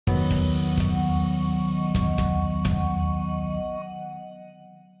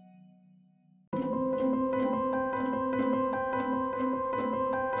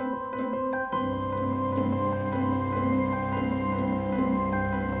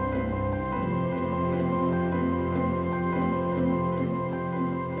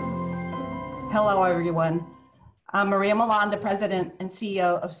Hello, everyone. I'm Maria Milan, the President and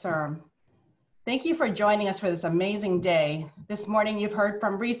CEO of CIRM. Thank you for joining us for this amazing day. This morning, you've heard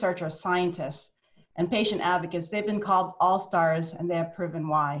from researchers, scientists, and patient advocates. They've been called all-stars, and they have proven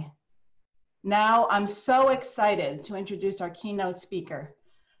why. Now, I'm so excited to introduce our keynote speaker,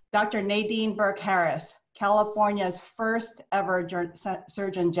 Dr. Nadine Burke Harris, California's first ever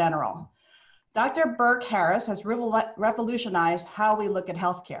Surgeon General. Dr. Burke Harris has revolutionized how we look at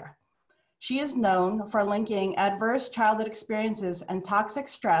healthcare. She is known for linking adverse childhood experiences and toxic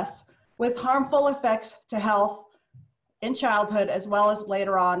stress with harmful effects to health in childhood as well as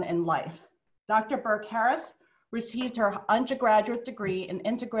later on in life. Dr. Burke Harris received her undergraduate degree in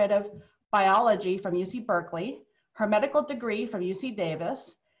integrative biology from UC Berkeley, her medical degree from UC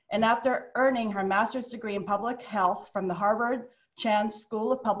Davis, and after earning her master's degree in public health from the Harvard Chan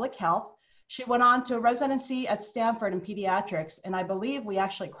School of Public Health, she went on to a residency at Stanford in pediatrics, and I believe we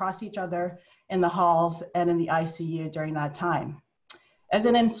actually crossed each other in the halls and in the ICU during that time. As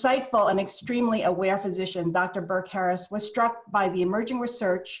an insightful and extremely aware physician, Dr. Burke Harris was struck by the emerging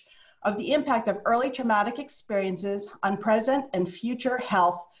research of the impact of early traumatic experiences on present and future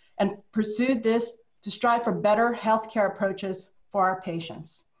health and pursued this to strive for better healthcare approaches for our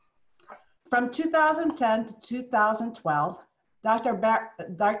patients. From 2010 to 2012, Dr.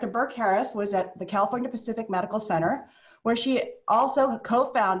 Burke Harris was at the California Pacific Medical Center, where she also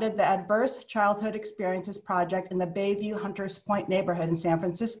co-founded the Adverse Childhood Experiences Project in the Bayview Hunters Point neighborhood in San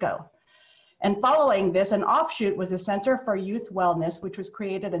Francisco. And following this, an offshoot was the Center for Youth Wellness, which was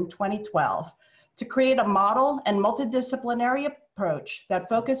created in 2012 to create a model and multidisciplinary approach that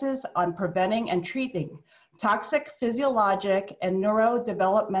focuses on preventing and treating toxic physiologic and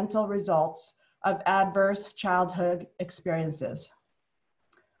neurodevelopmental results of adverse childhood experiences.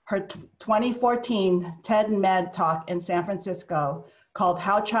 Her 2014 TED Med talk in San Francisco called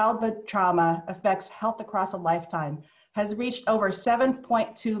How Childhood Trauma Affects Health Across a Lifetime has reached over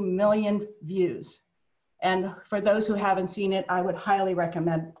 7.2 million views. And for those who haven't seen it, I would highly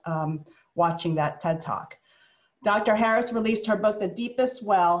recommend watching that TED talk. Dr. Harris released her book, The Deepest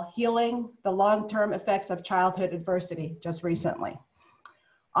Well, Healing the Long-Term Effects of Childhood Adversity, just recently.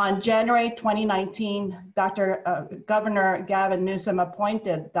 On January 2019, Governor Gavin Newsom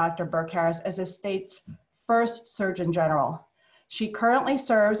appointed Dr. Burke Harris as the state's first Surgeon General. She currently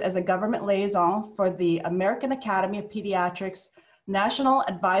serves as a government liaison for the American Academy of Pediatrics National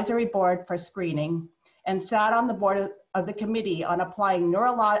Advisory Board for Screening and sat on the board of the Committee on Applying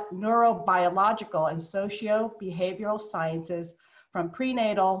Neurobiological and Socio-Behavioral Sciences from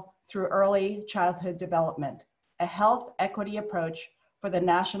Prenatal through Early Childhood Development, a health equity approach for the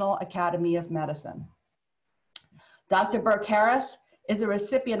National Academy of Medicine. Dr. Burke Harris is a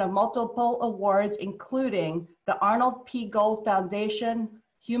recipient of multiple awards, including the Arnold P. Gold Foundation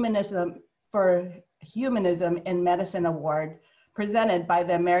Humanism in Medicine Award, presented by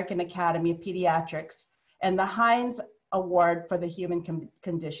the American Academy of Pediatrics, and the Heinz Award for the Human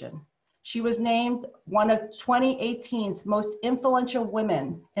Condition. She was named one of 2018's most influential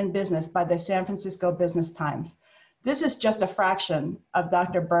women in business by the San Francisco Business Times. This is just a fraction of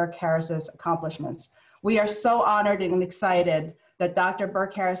Dr. Burke Harris's accomplishments. We are so honored and excited that Dr.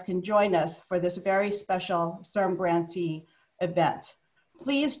 Burke Harris can join us for this very special CIRM Grantee event.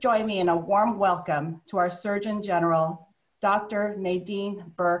 Please join me in a warm welcome to our Surgeon General, Dr. Nadine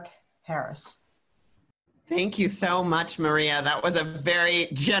Burke Harris. Thank you so much, Maria. That was a very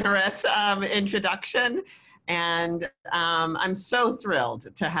generous introduction. And I'm so thrilled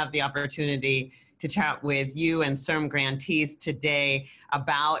to have the opportunity to chat with you and CIRM grantees today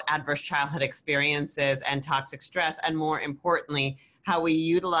about adverse childhood experiences and toxic stress, and more importantly, how we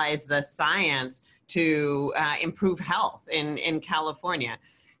utilize the science to improve health in California.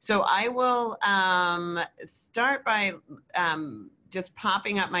 So I will start by just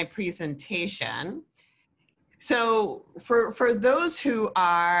popping up my presentation. So for those who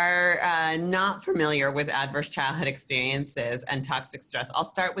are not familiar with adverse childhood experiences and toxic stress, I'll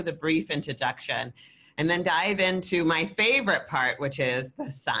start with a brief introduction and then dive into my favorite part, which is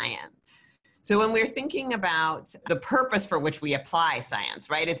the science. So when we're thinking about the purpose for which we apply science,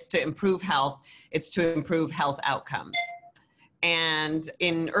 right, it's to improve health, it's to improve health outcomes. And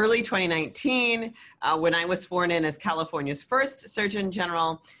in early 2019, when I was sworn in as California's first Surgeon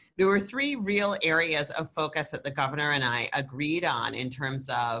General, there were three real areas of focus that the governor and I agreed on in terms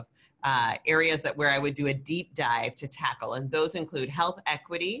of areas where I would do a deep dive to tackle. And those include health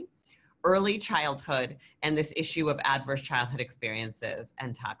equity, early childhood, and this issue of adverse childhood experiences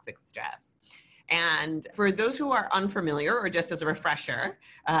and toxic stress. And for those who are unfamiliar, or just as a refresher,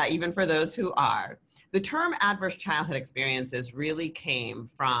 even for those who are, The term adverse childhood experiences really came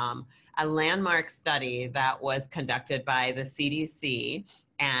from a landmark study that was conducted by the CDC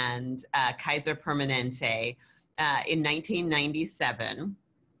and Kaiser Permanente in 1997.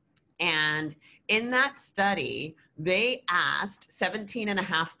 And in that study, they asked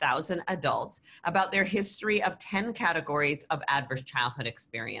 17,500 adults about their history of 10 categories of adverse childhood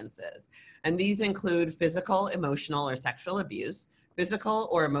experiences. And these include physical, emotional, or sexual abuse, physical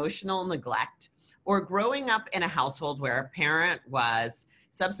or emotional neglect, or growing up in a household where a parent was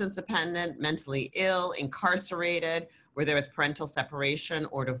substance dependent, mentally ill, incarcerated, where there was parental separation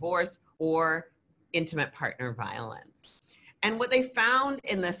or divorce, or intimate partner violence. And what they found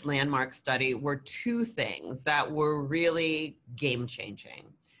in this landmark study were two things that were really game-changing.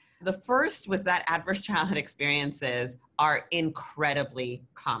 The first was that adverse childhood experiences are incredibly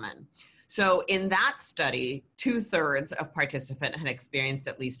common. So in that study, 2/3 of participants had experienced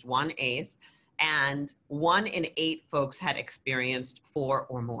at least one ACE, and 1 in 8 folks had experienced 4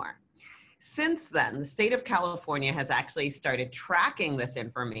 or more. Since then, the state of California has actually started tracking this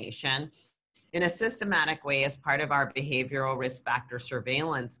information in a systematic way as part of our behavioral risk factor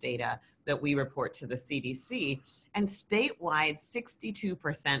surveillance data that we report to the CDC. And statewide,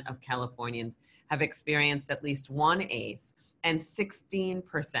 62% of Californians have experienced at least one ACE, and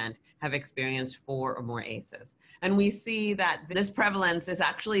 16% have experienced 4 or more ACEs. And we see that this prevalence is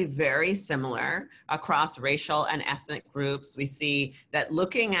actually very similar across racial and ethnic groups. We see that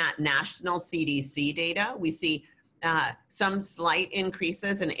looking at national CDC data, we see some slight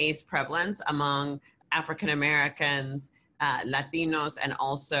increases in ACE prevalence among African Americans, Latinos, and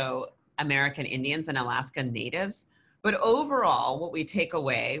also American Indians and Alaska Natives. But overall, what we take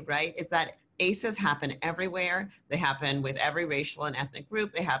away, right, is that ACEs happen everywhere. They happen with every racial and ethnic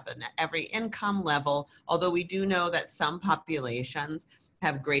group. They happen at every income level, although we do know that some populations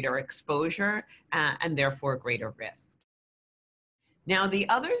have greater exposure and therefore greater risk. Now, the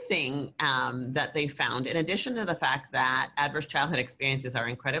other thing that they found, in addition to the fact that adverse childhood experiences are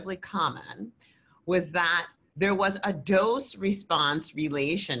incredibly common, was that there was a dose-response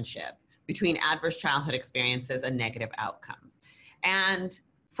relationship between adverse childhood experiences and negative outcomes. And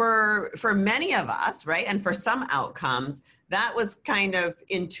for many of us, right, and for some outcomes, that was kind of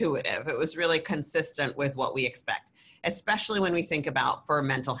intuitive. It was really consistent with what we expect, especially when we think about for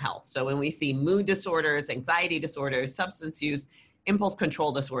mental health. So when we see mood disorders, anxiety disorders, substance use, impulse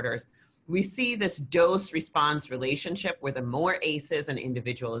control disorders, we see this dose-response relationship where the more ACEs an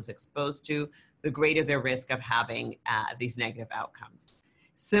individual is exposed to, the greater their risk of having these negative outcomes.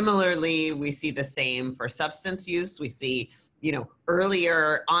 Similarly, we see the same for substance use. We see, you know,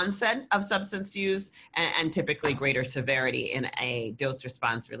 earlier onset of substance use and typically greater severity in a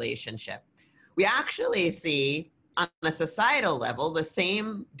dose-response relationship. We actually see on a societal level the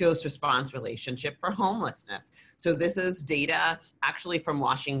same dose-response relationship for homelessness. So this is data actually from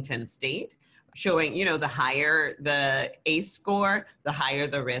Washington State showing, you know, the higher the ACE score, the higher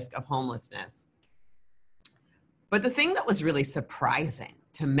the risk of homelessness. But the thing that was really surprising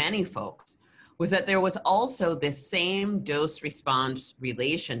to many folks was that there was also this same dose-response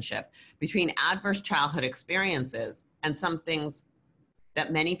relationship between adverse childhood experiences and some things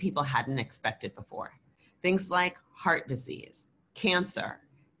that many people hadn't expected before. Things like heart disease, cancer,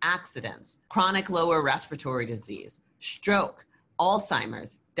 accidents, chronic lower respiratory disease, stroke,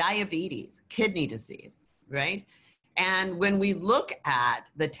 Alzheimer's, diabetes, kidney disease, right? And when we look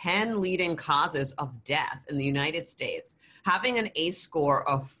at the 10 leading causes of death in the United States, having an ACE score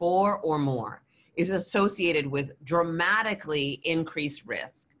of 4 or more is associated with dramatically increased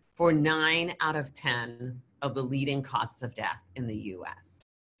risk for 9 out of 10 of the leading causes of death in the US.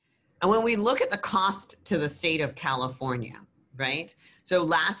 And when we look at the cost to the state of California, right? So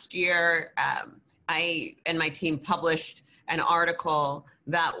last year, I and my team published an article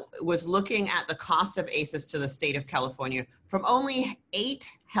that was looking at the cost of ACEs to the state of California from only 8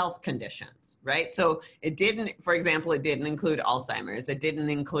 health conditions, right? So it didn't, for example, it didn't include Alzheimer's. It didn't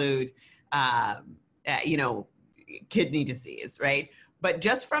include, you know, kidney disease, right? But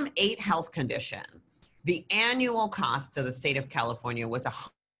just from 8 health conditions, the annual cost to the state of California was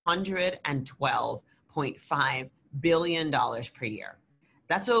 $112.5 billion per year.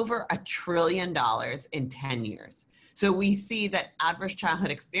 That's over $1 trillion in 10 years. So we see that adverse childhood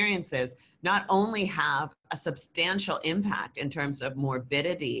experiences not only have a substantial impact in terms of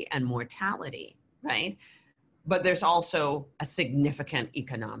morbidity and mortality, right? But there's also a significant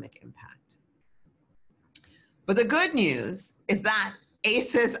economic impact. But the good news is that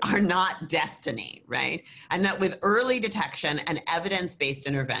ACEs are not destiny, right? And that with early detection and evidence-based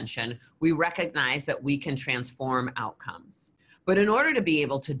intervention, we recognize that we can transform outcomes. But in order to be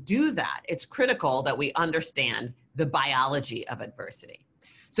able to do that, it's critical that we understand the biology of adversity.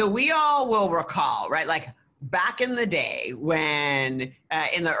 So we all will recall, right? Like back in the day when,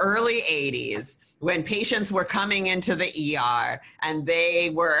 in the early 80s, when patients were coming into the ER and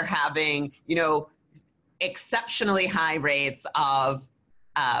they were having, you know, exceptionally high rates of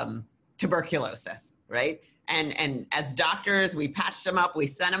tuberculosis, right? And as doctors, we patched them up, we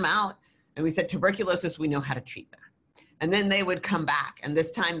sent them out, and we said, tuberculosis, we know how to treat that. And then they would come back, and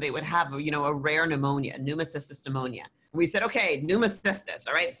this time they would have, you know, a rare pneumonia, pneumocystis pneumonia. We said, okay, pneumocystis,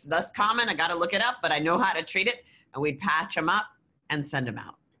 all right, it's less common, I gotta look it up, but I know how to treat it. And we'd patch them up and send them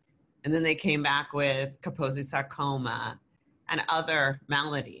out. And then they came back with Kaposi sarcoma and other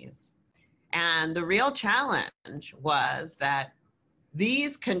maladies. And the real challenge was that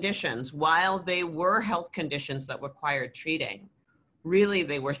these conditions, while they were health conditions that required treating, really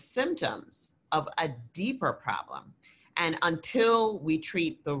they were symptoms of a deeper problem. And until we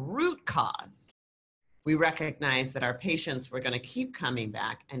treat the root cause, we recognize that our patients were going to keep coming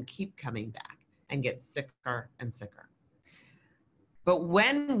back and get sicker and sicker. But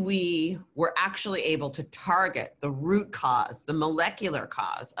when we were actually able to target the root cause, the molecular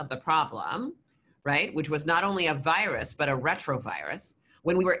cause of the problem, right, which was not only a virus, but a retrovirus,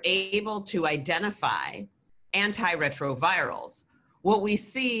 when we were able to identify antiretrovirals, what we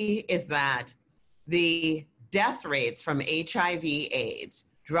see is that the death rates from HIV/AIDS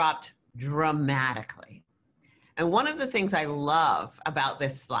dropped dramatically. And one of the things I love about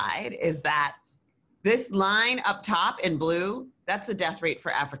this slide is that this line up top in blue, that's the death rate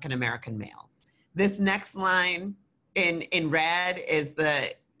for African American males. This next line in red is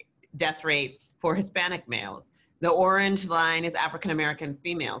the death rate for Hispanic males. The orange line is African American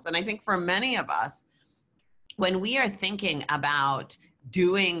females. And I think for many of us, when we are thinking about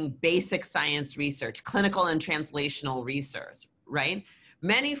doing basic science research, clinical and translational research, right?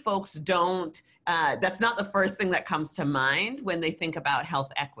 Many folks don't, that's not the first thing that comes to mind when they think about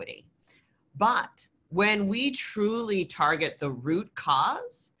health equity. But when we truly target the root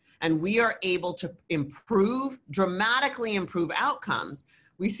cause and we are able to dramatically improve outcomes,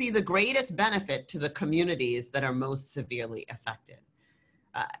 we see the greatest benefit to the communities that are most severely affected.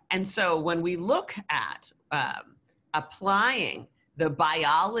 And so when we look at applying the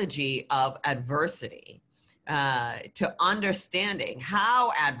biology of adversity to understanding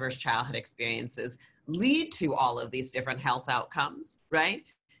how adverse childhood experiences lead to all of these different health outcomes, right?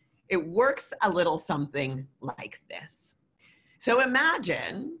 It works a little something like this. So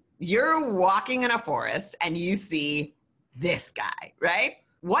imagine you're walking in a forest and you see this guy, right?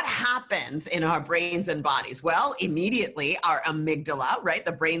 What happens in our brains and bodies? Well, immediately our amygdala, right,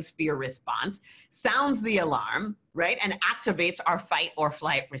 the brain's fear response, sounds the alarm, right, and activates our fight or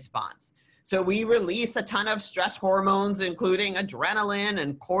flight response. So we release a ton of stress hormones, including adrenaline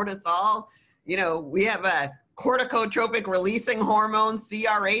and cortisol. You know, we have a corticotropic releasing hormone,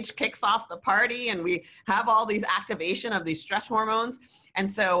 CRH, kicks off the party, and we have all these activation of these stress hormones. And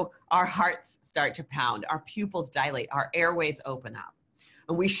so our hearts start to pound, our pupils dilate, our airways open up.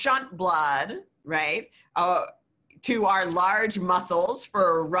 And we shunt blood, right, to our large muscles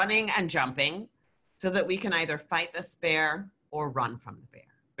for running and jumping so that we can either fight the bear or run from the bear,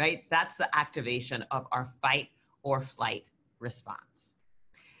 right? That's the activation of our fight or flight response.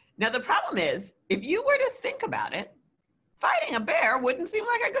 Now, the problem is, if you were to think about it, fighting a bear wouldn't seem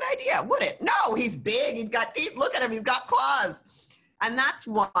like a good idea, would it? No, he's big, he's got teeth, look at him, he's got claws. And that's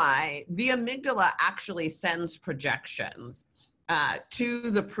why the amygdala actually sends projections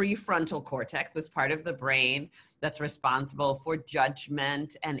to the prefrontal cortex, this part of the brain that's responsible for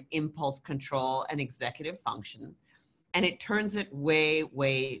judgment and impulse control and executive function. And it turns it way,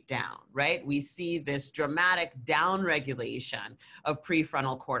 way down, right? We see this dramatic downregulation of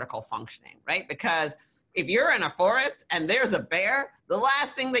prefrontal cortical functioning, right? Because if you're in a forest and there's a bear, the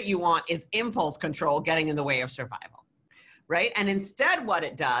last thing that you want is impulse control getting in the way of survival, right? And instead what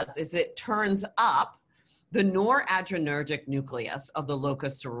it does is it turns up the noradrenergic nucleus of the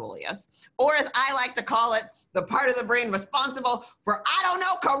locus ceruleus, or as I like to call it, the part of the brain responsible for, I don't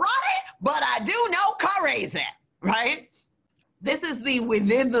know karate, but I do know crazy, right? This is the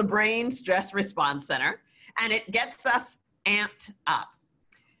within the brain stress response center, and it gets us amped up.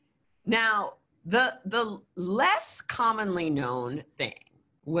 Now, the less commonly known thing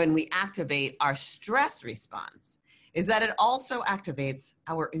when we activate our stress response is that it also activates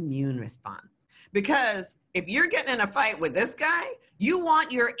our immune response. Because if you're getting in a fight with this guy, you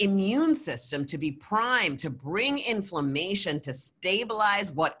want your immune system to be primed to bring inflammation to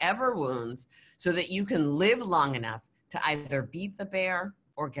stabilize whatever wounds so that you can live long enough to either beat the bear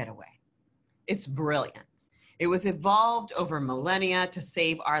or get away. It's brilliant. It was evolved over millennia to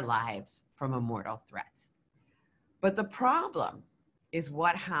save our lives from a mortal threat. But the problem is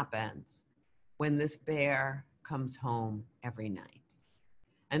what happens when this bear comes home every night.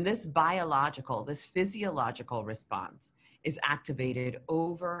 And this biological, this physiological response is activated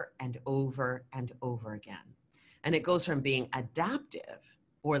over and over and over again. And it goes from being adaptive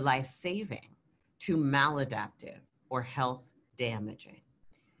or life-saving to maladaptive or health damaging.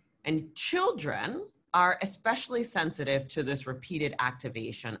 And children are especially sensitive to this repeated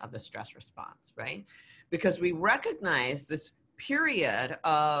activation of the stress response, right? Because we recognize this period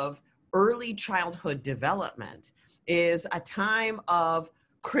of early childhood development is a time of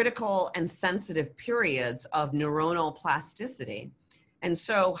critical and sensitive periods of neuronal plasticity. And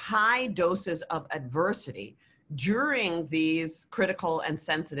so high doses of adversity during these critical and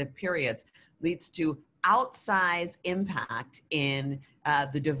sensitive periods leads to outsized impact in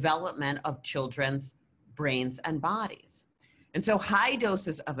the development of children's brains and bodies. And so high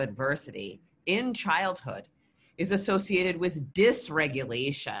doses of adversity in childhood is associated with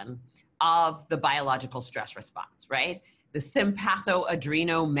dysregulation of the biological stress response, right? The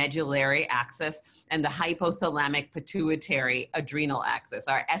sympathoadrenomedullary axis and the hypothalamic pituitary adrenal axis,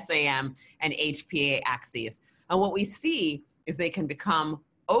 our SAM and HPA axes. And what we see is they can become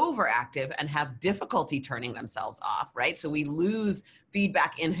overactive and have difficulty turning themselves off, right? So we lose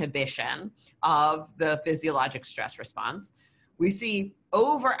feedback inhibition of the physiologic stress response. We see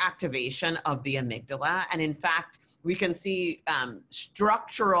overactivation of the amygdala, and in fact, we can see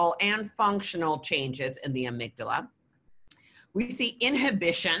structural and functional changes in the amygdala. We see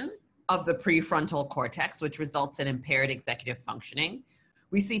inhibition of the prefrontal cortex, which results in impaired executive functioning.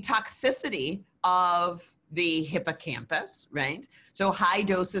 We see toxicity of the hippocampus, right? So high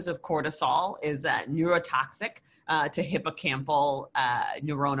doses of cortisol is neurotoxic to hippocampal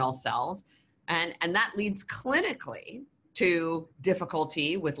neuronal cells. And that leads clinically to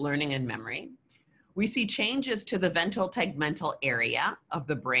difficulty with learning and memory. We see changes to the ventral tegmental area of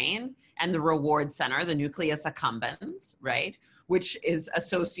the brain and the reward center, the nucleus accumbens, right? Which is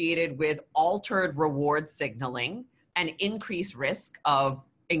associated with altered reward signaling and increased risk of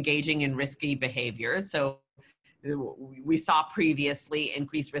engaging in risky behaviors. So we saw previously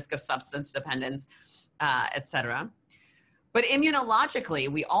increased risk of substance dependence, et cetera. But immunologically,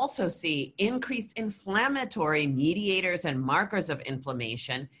 we also see increased inflammatory mediators and markers of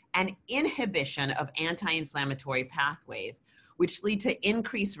inflammation and inhibition of anti-inflammatory pathways, which lead to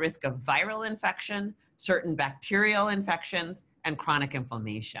increased risk of viral infection, certain bacterial infections, and chronic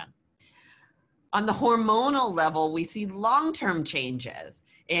inflammation. On the hormonal level, we see long-term changes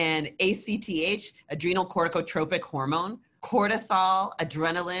in ACTH, adrenal corticotropic hormone, cortisol,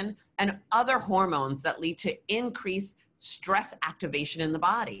 adrenaline, and other hormones that lead to increased stress activation in the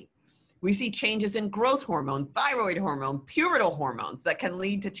body. We see changes in growth hormone, thyroid hormone, pubertal hormones that can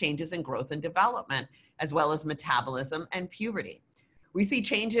lead to changes in growth and development, as well as metabolism and puberty. We see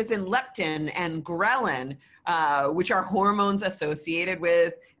changes in leptin and ghrelin, which are hormones associated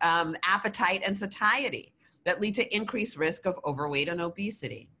with appetite and satiety that lead to increased risk of overweight and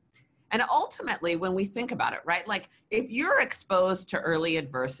obesity. And ultimately, when we think about it, right, like if you're exposed to early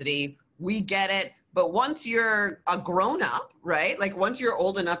adversity, we get it. But once you're a grown-up, right, like once you're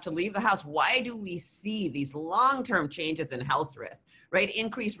old enough to leave the house, why do we see these long-term changes in health risks, right?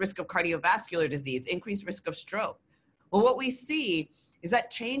 Increased risk of cardiovascular disease, increased risk of stroke. Well, what we see is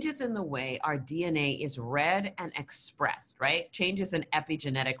that changes in the way our DNA is read and expressed, right? Changes in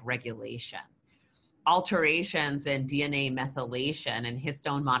epigenetic regulation, alterations in DNA methylation and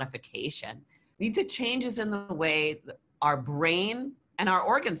histone modification lead to changes in the way our brain and our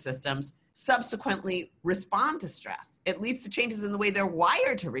organ systems subsequently respond to stress. It leads to changes in the way they're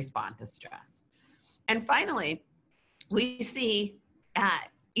wired to respond to stress. And finally, we see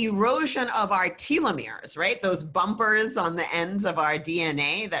erosion of our telomeres, right? Those bumpers on the ends of our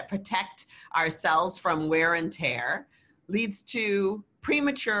DNA that protect our cells from wear and tear leads to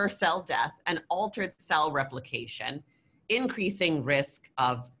premature cell death and altered cell replication, increasing risk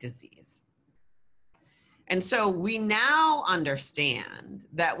of disease. And so we now understand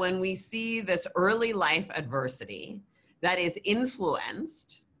that when we see this early life adversity that is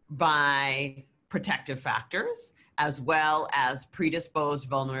influenced by protective factors as well as predisposed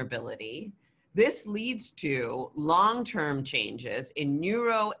vulnerability, this leads to long-term changes in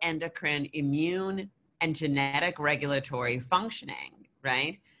neuroendocrine, immune, and genetic regulatory functioning,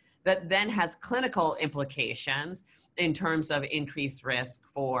 right? That then has clinical implications in terms of increased risk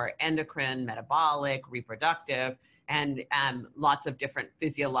for endocrine, metabolic, reproductive, and lots of different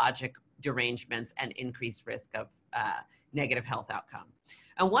physiologic derangements and increased risk of negative health outcomes.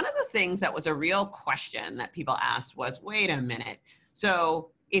 And one of the things that was a real question that people asked was, wait a minute,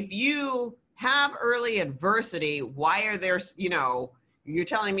 so if you have early adversity, why are there, you're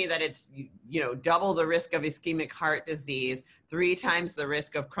telling me that it's, double the risk of ischemic heart disease, 3 times the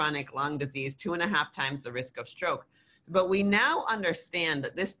risk of chronic lung disease, 2.5 times the risk of stroke. But we now understand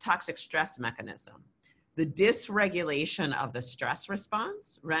that this toxic stress mechanism, the dysregulation of the stress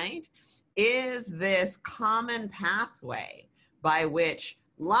response, right, is this common pathway by which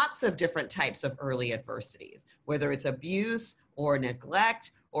lots of different types of early adversities, whether it's abuse or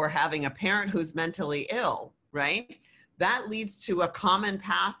neglect or having a parent who's mentally ill, right? That leads to a common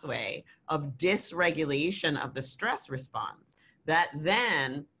pathway of dysregulation of the stress response that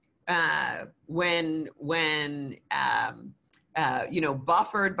then,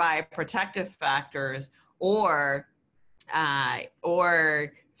 buffered by protective factors or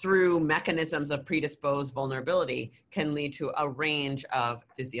through mechanisms of predisposed vulnerability, can lead to a range of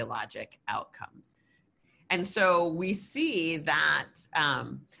physiologic outcomes. And so we see that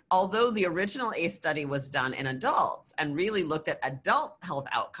although the original ACE study was done in adults and really looked at adult health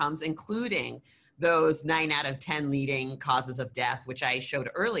outcomes, including those 9 out of 10 leading causes of death, which I showed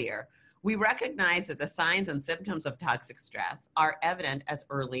earlier, we recognize that the signs and symptoms of toxic stress are evident as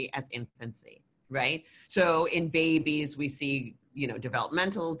early as infancy, right? So in babies, we see,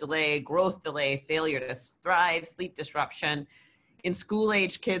 developmental delay, growth delay, failure to thrive, sleep disruption. In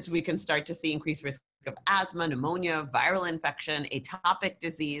school-age kids, we can start to see increased risk of asthma, pneumonia, viral infection, atopic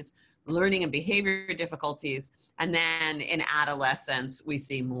disease, learning and behavior difficulties. And then in adolescence, we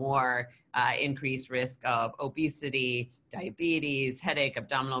see more increased risk of obesity, diabetes, headache,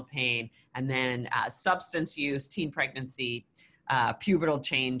 abdominal pain, and then substance use, teen pregnancy, pubertal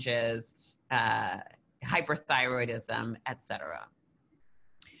changes, hyperthyroidism, etc.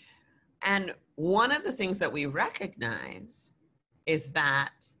 And one of the things that we recognize is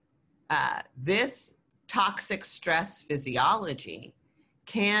that this toxic stress physiology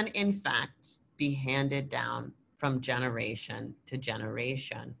can in fact be handed down from generation to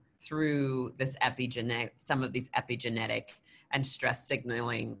generation through this some of these epigenetic and stress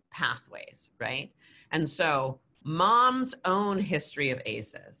signaling pathways, right? And so mom's own history of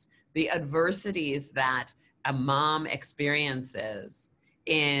ACEs, the adversities that a mom experiences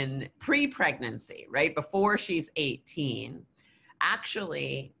in pre-pregnancy, right, before she's 18,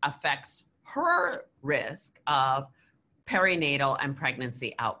 actually affects her risk of perinatal and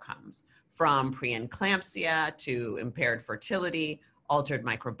pregnancy outcomes, from preeclampsia to impaired fertility, altered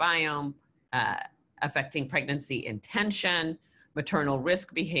microbiome, affecting pregnancy intention, maternal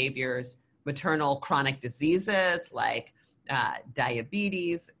risk behaviors, maternal chronic diseases like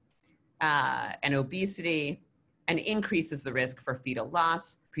diabetes and obesity, and increases the risk for fetal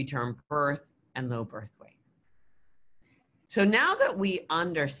loss, preterm birth, and low birth weight. So now that we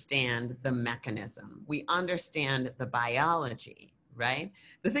understand the mechanism, we understand the biology, right?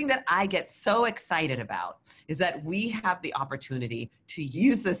 The thing that I get so excited about is that we have the opportunity to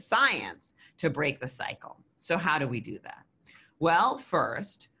use the science to break the cycle. So how do we do that? Well,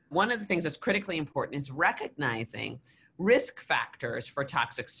 first, one of the things that's critically important is recognizing risk factors for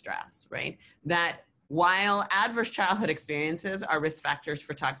toxic stress, right? That while adverse childhood experiences are risk factors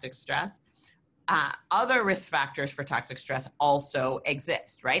for toxic stress, other risk factors for toxic stress also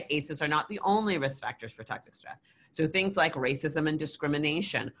exist, right? ACEs are not the only risk factors for toxic stress. So things like racism and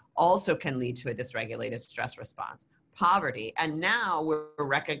discrimination also can lead to a dysregulated stress response, poverty. And now we're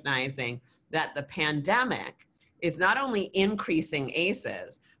recognizing that the pandemic is not only increasing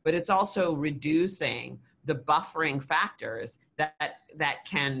ACEs, but it's also reducing the buffering factors that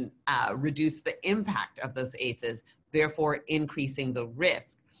can reduce the impact of those ACEs, therefore increasing the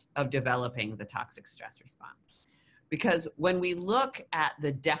risk of developing the toxic stress response. Because when we look at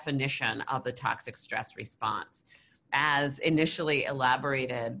the definition of the toxic stress response, as initially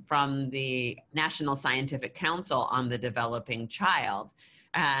elaborated from the National Scientific Council on the Developing Child,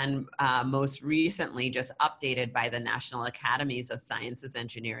 and most recently just updated by the National Academies of Sciences,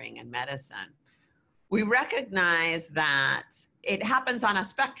 Engineering, and Medicine, we recognize that it happens on a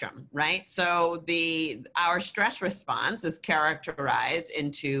spectrum, right? So our stress response is characterized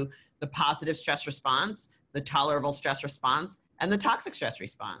into the positive stress response, the tolerable stress response, and the toxic stress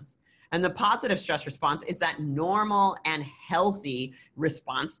response. And the positive stress response is that normal and healthy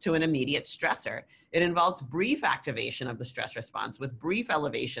response to an immediate stressor. It involves brief activation of the stress response with brief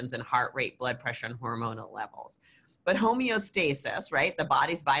elevations in heart rate, blood pressure, and hormonal levels. But homeostasis, right, the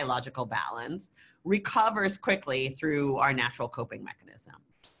body's biological balance, recovers quickly through our natural coping mechanism.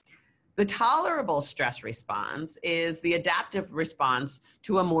 The tolerable stress response is the adaptive response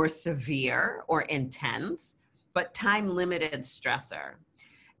to a more severe or intense, but time-limited stressor.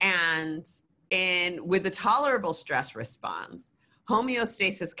 And with the tolerable stress response,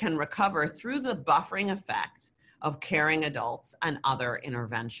 homeostasis can recover through the buffering effect of caring adults and other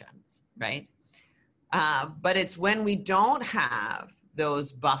interventions, right? But it's when we don't have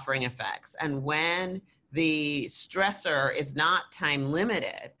those buffering effects and when the stressor is not time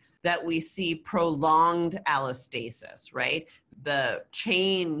limited that we see prolonged allostasis, right? The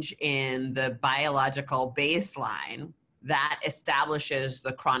change in the biological baseline that establishes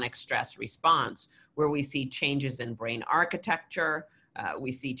the chronic stress response, where we see changes in brain architecture,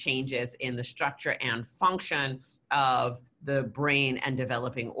 we see changes in the structure and function of the brain and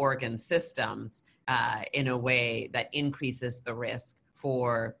developing organ systems in a way that increases the risk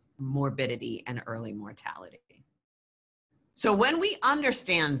for morbidity and early mortality. So when we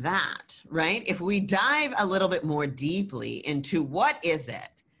understand that, right, if we dive a little bit more deeply into what is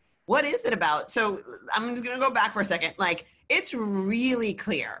it about? So I'm just going to go back for a second. Like, it's really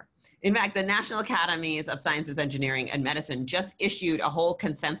clear. In fact, the National Academies of Sciences, Engineering, and Medicine just issued a whole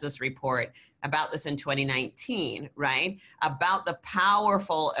consensus report about this in 2019, right? About the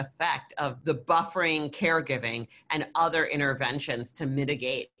powerful effect of the buffering caregiving and other interventions to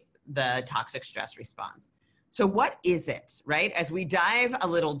mitigate the toxic stress response. So what is it, right? As we dive a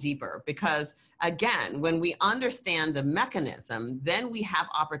little deeper, because again, when we understand the mechanism, then we have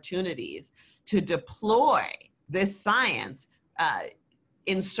opportunities to deploy this science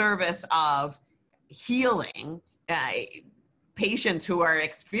in service of healing patients who are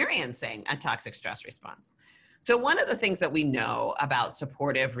experiencing a toxic stress response. So one of the things that we know about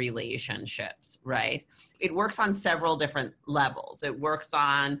supportive relationships, right? It works on several different levels. It works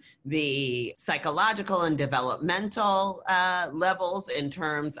on the psychological and developmental levels in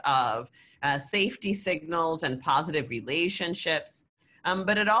terms of safety signals and positive relationships.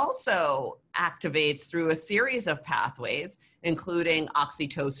 But it also activates through a series of pathways, including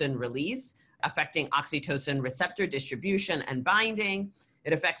oxytocin release, affecting oxytocin receptor distribution and binding.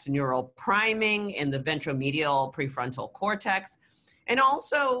 It affects neural priming in the ventromedial prefrontal cortex. And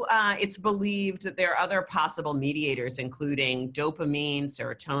also, it's believed that there are other possible mediators, including dopamine,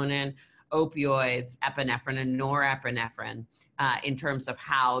 serotonin, opioids, epinephrine, and norepinephrine, in terms of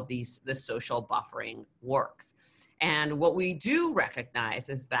how the social buffering works. And what we do recognize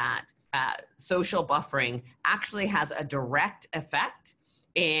is that social buffering actually has a direct effect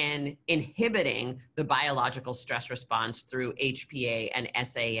in inhibiting the biological stress response through HPA and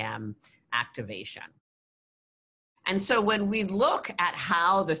SAM activation. And so when we look at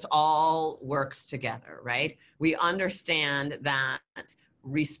how this all works together, right, we understand that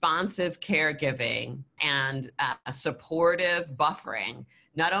responsive caregiving and supportive buffering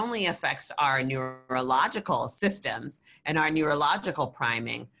not only affects our neurological systems and our neurological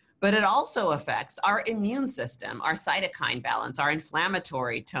priming, but it also affects our immune system, our cytokine balance, our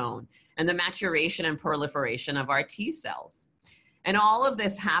inflammatory tone, and the maturation and proliferation of our T cells. And all of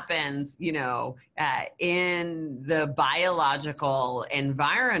this happens, you know, in the biological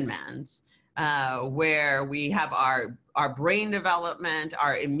environment where we have our brain development,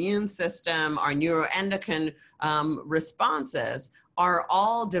 our immune system, our neuroendocrine responses are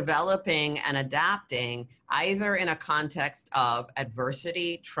all developing and adapting either in a context of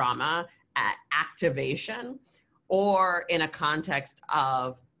adversity, trauma, activation, or in a context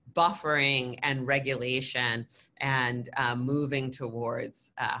of buffering and regulation and moving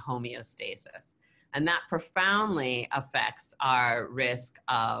towards homeostasis. And that profoundly affects our risk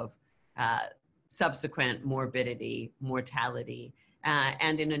of subsequent morbidity, mortality,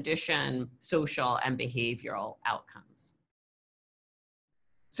 and in addition, social and behavioral outcomes.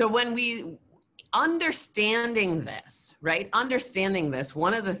 So when we understanding this, right? Understanding this,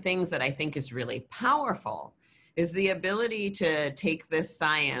 one of the things that I think is really powerful is the ability to take this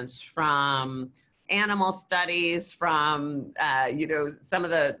science from animal studies, from you know, some of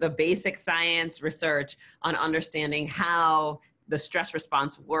the basic science research on understanding how the stress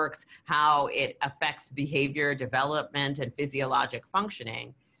response works, how it affects behavior, development, and physiologic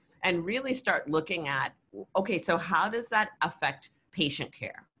functioning, and really start looking at, okay, so how does that affect patient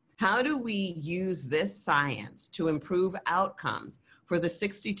care? How do we use this science to improve outcomes for the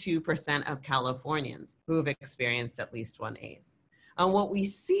 62% of Californians who have experienced at least one ACE? And what we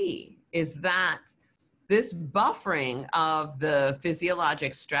see is that this buffering of the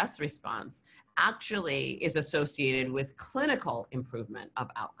physiologic stress response actually is associated with clinical improvement of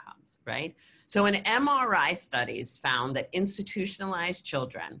outcomes, right? So an MRI studies found that institutionalized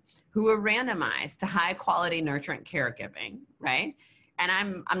children who were randomized to high quality nurturant caregiving, right,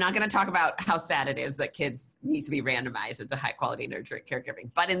 And I'm not going to talk about how sad it is that kids need to be randomized into high quality nurturing caregiving.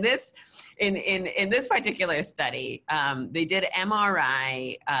 But in this particular study, they did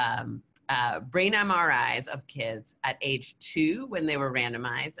MRI, brain MRIs of kids at age 2 when they were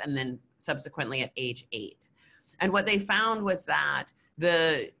randomized, and then subsequently at age 8. And what they found was that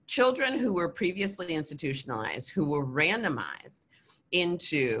the children who were previously institutionalized, who were randomized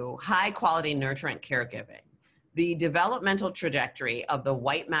into high quality nurturing caregiving, the developmental trajectory of the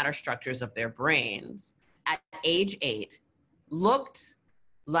white matter structures of their brains at age 8 looked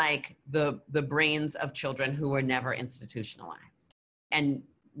like the brains of children who were never institutionalized, and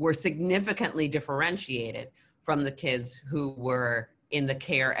were significantly differentiated from the kids who were in the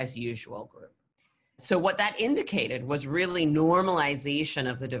care as usual group. So what that indicated was really normalization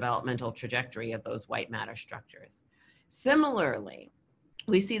of the developmental trajectory of those white matter structures. Similarly,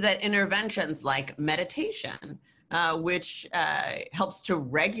 we see that interventions like meditation, which helps to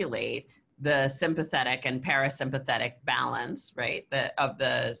regulate the sympathetic and parasympathetic balance, right, of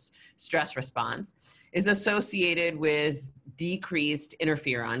the stress response, is associated with decreased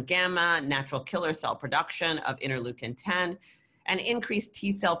interferon gamma, natural killer cell production of interleukin 10, and increased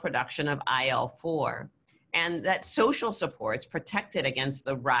T cell production of IL-4. And that social supports protected against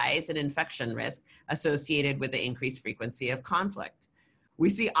the rise in infection risk associated with the increased frequency of conflict. We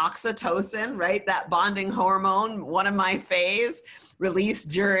see oxytocin, right? That bonding hormone, one of my faves, released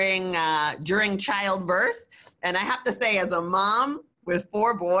during childbirth. And I have to say, as a mom with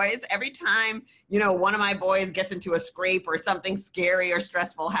 4 boys, every time, one of my boys gets into a scrape or something scary or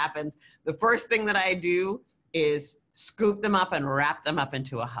stressful happens, the first thing that I do is scoop them up and wrap them up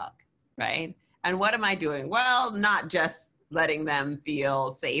into a hug, right? And what am I doing? Well, not just letting them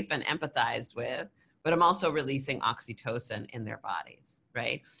feel safe and empathized with, but I'm also releasing oxytocin in their bodies,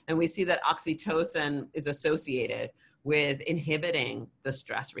 right? And we see that oxytocin is associated with inhibiting the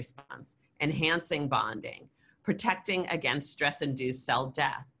stress response, enhancing bonding, protecting against stress-induced cell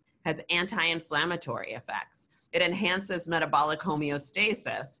death, has anti-inflammatory effects. It enhances metabolic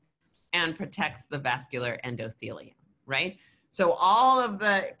homeostasis and protects the vascular endothelium, right? So all of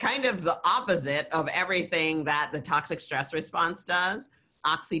the kind of the opposite of everything that the toxic stress response does,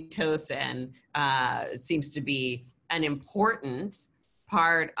 oxytocin seems to be an important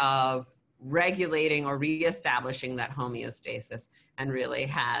part of regulating or reestablishing that homeostasis, and really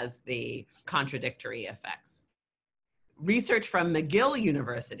has the contradictory effects. Research from McGill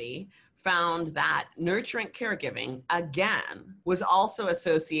University found that nurturant caregiving, again, was also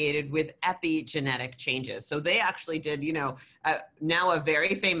associated with epigenetic changes. So they actually did, now a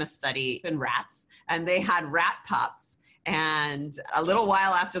very famous study in rats, and they had rat pups. And a little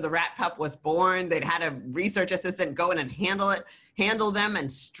while after the rat pup was born, they'd had a research assistant go in and handle them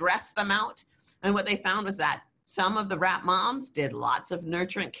and stress them out. And what they found was that some of the rat moms did lots of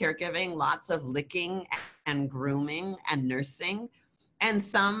nurturant caregiving, lots of licking and grooming and nursing, and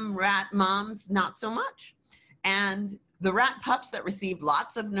some rat moms not so much. And the rat pups that received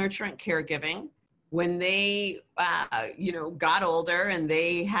lots of nurturant caregiving, when they got older and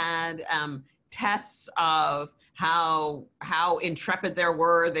they had tests of how intrepid they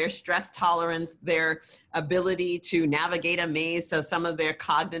were, their stress tolerance, their ability to navigate a maze, so some of their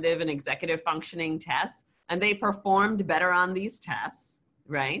cognitive and executive functioning tests, and they performed better on these tests,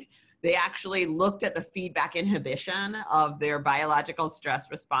 right? They actually looked at the feedback inhibition of their biological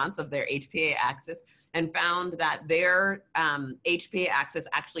stress response of their HPA axis and found that their HPA axis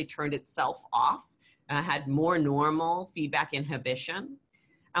actually turned itself off, had more normal feedback inhibition.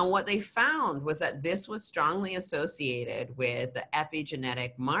 And what they found was that this was strongly associated with the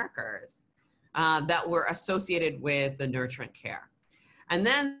epigenetic markers that were associated with the nurturant care. And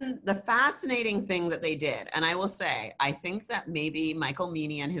then the fascinating thing that they did, and I will say, I think that maybe Michael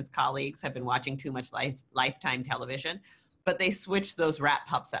Meany and his colleagues have been watching too much Lifetime television, but they switched those rat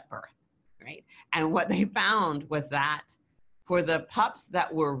pups at birth, right? And what they found was that for the pups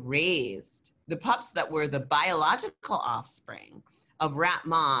that were raised, the pups that were the biological offspring of rat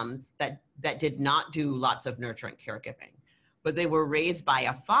moms that did not do lots of nurturant caregiving, but they were raised by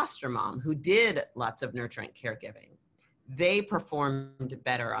a foster mom who did lots of nurturant caregiving, they performed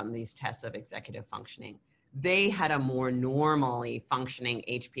better on these tests of executive functioning. They had a more normally functioning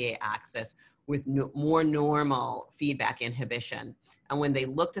HPA axis with more normal feedback inhibition. And when they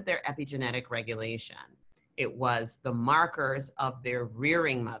looked at their epigenetic regulation, it was the markers of their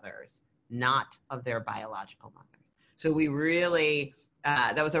rearing mothers, not of their biological mothers. So we really,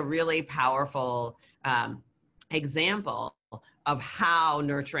 that was a really powerful example of how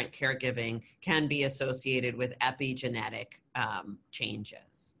nurturant caregiving can be associated with epigenetic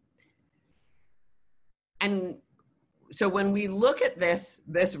changes. And so when we look at this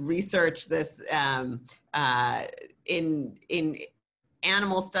research, in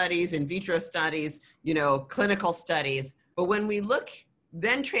animal studies, in vitro studies, clinical studies, but when we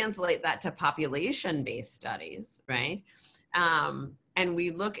then translate that to population-based studies, right? And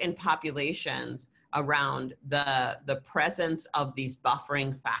we look in populations around the presence of these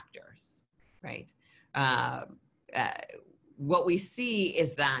buffering factors, right? What we see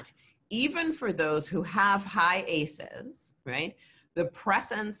is that even for those who have high ACEs, right, the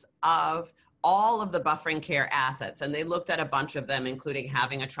presence of all of the buffering care assets, and they looked at a bunch of them, including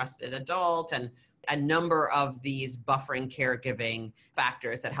having a trusted adult and a number of these buffering caregiving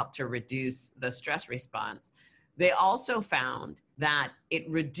factors that help to reduce the stress response. They also found that it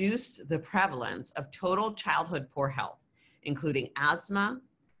reduced the prevalence of total childhood poor health, including asthma,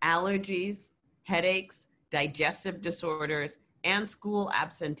 allergies, headaches, digestive disorders, and school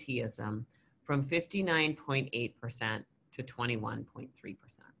absenteeism from 59.8% to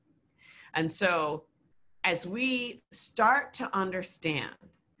 21.3%. And so as we start to understand,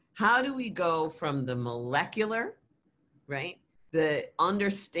 how do we go from the molecular, right, the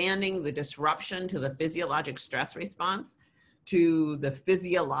understanding the disruption to the physiologic stress response, to the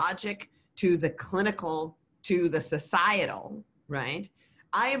physiologic, to the clinical, to the societal, right?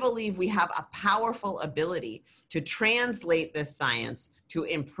 I believe we have a powerful ability to translate this science to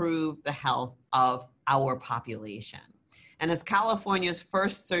improve the health of our population. And as California's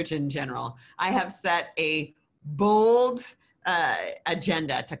first Surgeon General, I have set a bold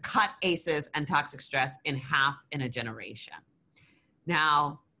agenda to cut ACEs and toxic stress in half in a generation.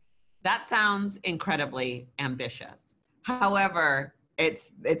 Now, that sounds incredibly ambitious. However,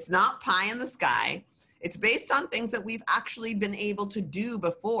 it's not pie in the sky. It's based on things that we've actually been able to do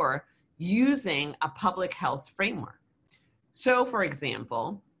before using a public health framework. So, for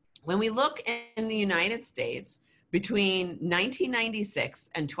example, when we look in the United States, between 1996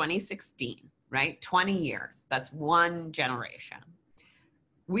 and 2016, right, 20 years, that's one generation,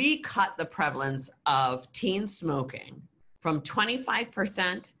 we cut the prevalence of teen smoking from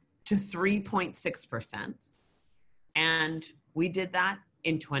 25% to 3.6%. And we did that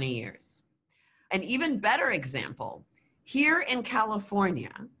in 20 years. An even better example, here in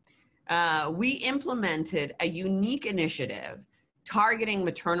California, we implemented a unique initiative targeting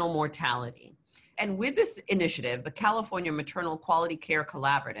maternal mortality. And with this initiative, the California Maternal Quality Care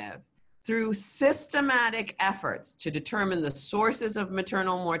Collaborative, through systematic efforts to determine the sources of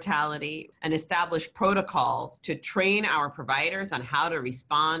maternal mortality and establish protocols to train our providers on how to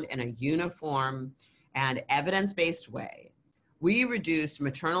respond in a uniform and evidence-based way, we reduced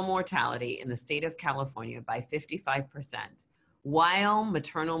maternal mortality in the state of California by 55%, while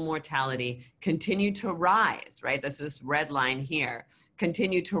maternal mortality continued to rise, right? This is red line here,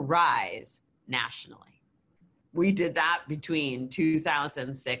 continued to rise nationally. We did that between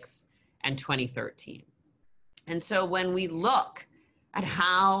 2006 and 2013. And so when we look at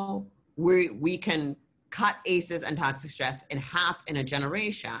how we can cut ACEs and toxic stress in half in a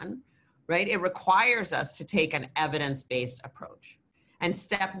generation, right, it requires us to take an evidence-based approach. And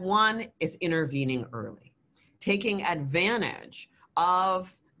step one is intervening early, taking advantage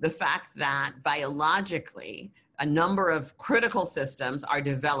of the fact that biologically, a number of critical systems are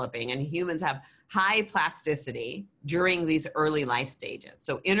developing and humans have high plasticity during these early life stages.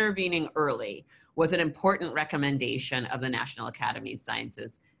 So intervening early was an important recommendation of the National Academy of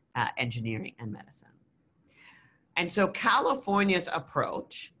Sciences, Engineering, and Medicine. And so California's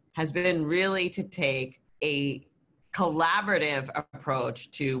approach has been really to take a collaborative approach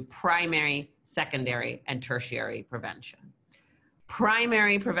to primary, secondary, and tertiary prevention.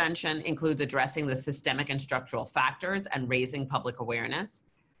 Primary prevention includes addressing the systemic and structural factors and raising public awareness,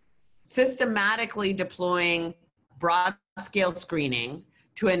 systematically deploying broad-scale screening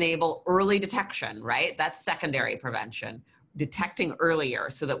to enable early detection, right? That's secondary prevention, detecting earlier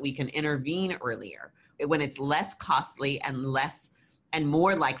so that we can intervene earlier when it's less costly and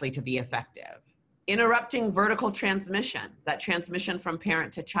more likely to be effective. Interrupting vertical transmission, that transmission from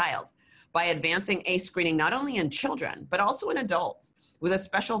parent to child, by advancing ACE screening not only in children, but also in adults, with a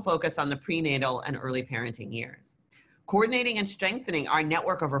special focus on the prenatal and early parenting years. Coordinating and strengthening our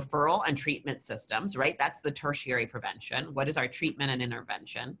network of referral and treatment systems, right? That's the tertiary prevention. What is our treatment and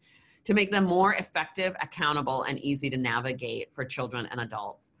intervention? To make them more effective, accountable, and easy to navigate for children and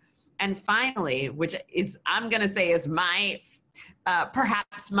adults. And finally, which is, I'm gonna say is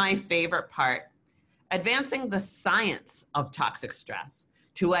perhaps my favorite part, advancing the science of toxic stress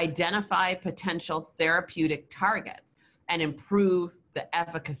to identify potential therapeutic targets and improve the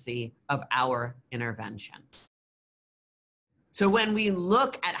efficacy of our interventions. So when we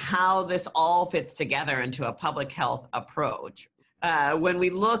look at how this all fits together into a public health approach, when we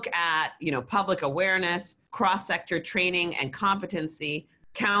look at, public awareness, cross-sector training and competency,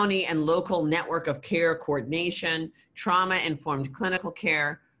 county and local network of care coordination, trauma-informed clinical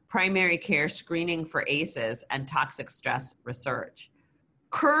care, primary care screening for ACEs, and toxic stress research.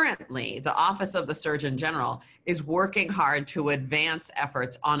 Currently, the Office of the Surgeon General is working hard to advance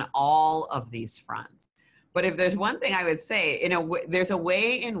efforts on all of these fronts. But if there's one thing I would say, there's a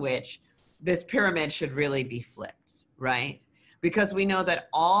way in which this pyramid should really be flipped, right? Because we know that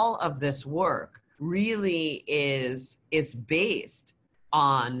all of this work really is based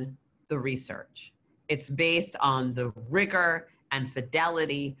on the research. It's based on the rigor and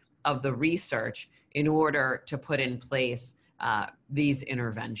fidelity of the research in order to put in place these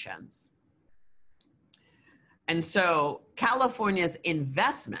interventions. And so California's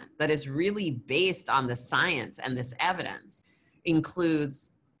investment that is really based on the science and this evidence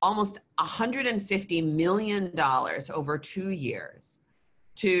includes almost $150 million over 2 years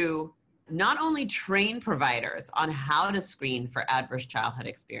to not only train providers on how to screen for adverse childhood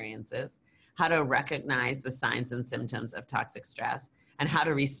experiences, how to recognize the signs and symptoms of toxic stress, and how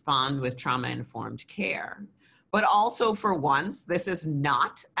to respond with trauma-informed care. But also, for once, this is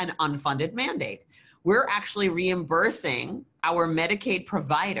not an unfunded mandate. We're actually reimbursing our Medicaid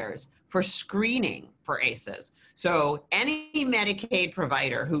providers for screening for ACEs. So any Medicaid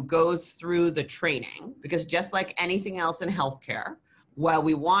provider who goes through the training, because just like anything else in healthcare, while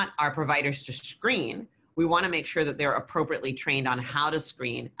we want our providers to screen, we want to make sure that they're appropriately trained on how to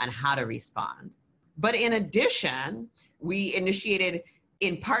screen and how to respond. But in addition, we initiated,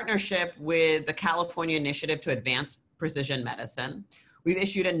 in partnership with the California Initiative to Advance Precision Medicine, we've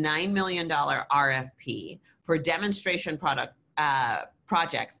issued a $9 million RFP for demonstration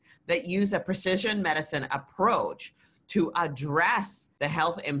projects that use a precision medicine approach to address the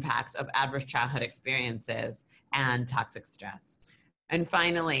health impacts of adverse childhood experiences and toxic stress. And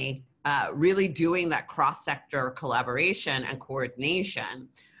finally, really doing that cross-sector collaboration and coordination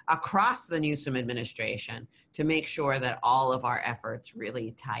across the Newsom administration to make sure that all of our efforts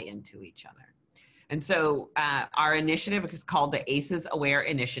really tie into each other. And so our initiative is called the ACEs Aware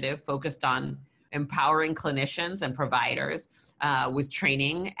Initiative, focused on empowering clinicians and providers with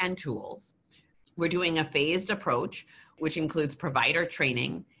training and tools. We're doing a phased approach, which includes provider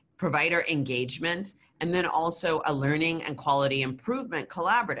training, provider engagement, and then also a learning and quality improvement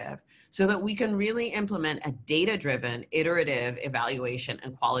collaborative so that we can really implement a data-driven, iterative evaluation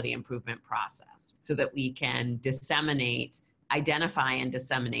and quality improvement process so that we can identify and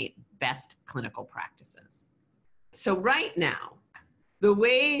disseminate best clinical practices. So right now, the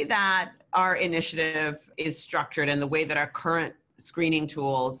way that our initiative is structured and the way that our current screening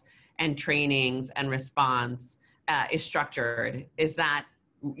tools and trainings and response is structured is that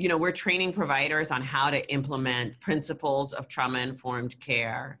we're training providers on how to implement principles of trauma-informed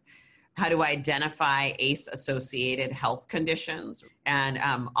care, how to identify ACE-associated health conditions. And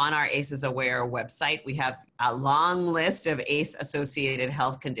on our ACEs Aware website, we have a long list of ACE-associated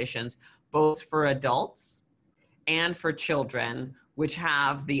health conditions, both for adults and for children, which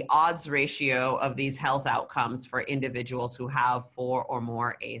have the odds ratio of these health outcomes for individuals who have 4 or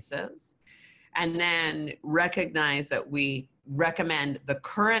more ACEs. And then recognize that we recommend the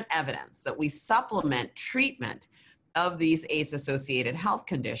current evidence, that we supplement treatment of these ACE-associated health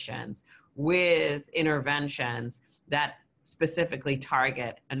conditions with interventions that specifically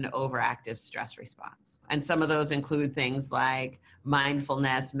target an overactive stress response. And some of those include things like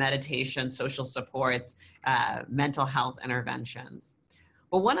mindfulness, meditation, social supports, mental health interventions.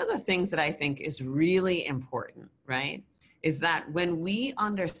 But one of the things that I think is really important, right, is that when we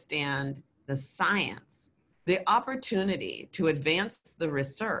understand the science, the opportunity to advance the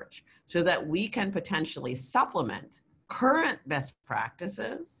research so that we can potentially supplement current best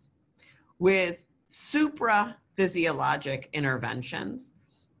practices with supra-physiologic interventions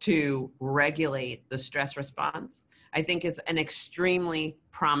to regulate the stress response, I think is an extremely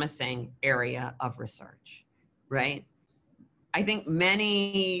promising area of research, right? I think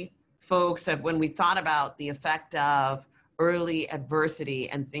many folks have, when we thought about the effect of early adversity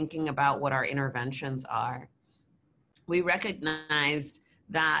and thinking about what our interventions are, we recognized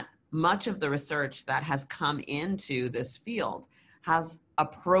that much of the research that has come into this field has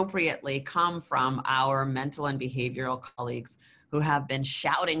appropriately come from our mental and behavioral colleagues who have been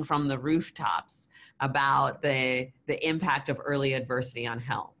shouting from the rooftops about the impact of early adversity on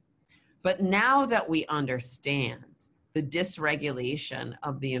health. But now that we understand the dysregulation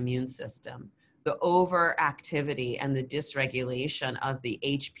of the immune system the overactivity and the dysregulation of the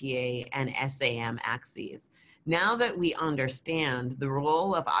HPA and SAM axes. Now that we understand the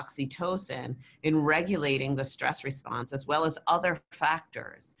role of oxytocin in regulating the stress response, as well as other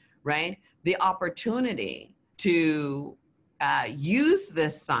factors, right? The opportunity to use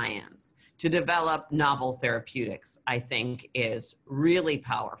this science to develop novel therapeutics, I think, is really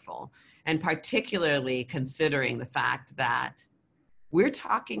powerful. And particularly considering the fact that we're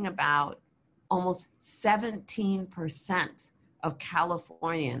talking about almost 17% of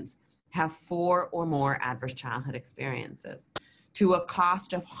Californians have 4 or more adverse childhood experiences, to a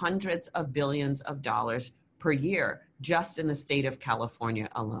cost of hundreds of billions of dollars per year, just in the state of California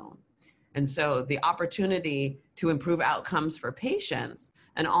alone. And so the opportunity to improve outcomes for patients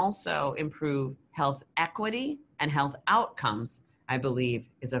and also improve health equity and health outcomes, I believe,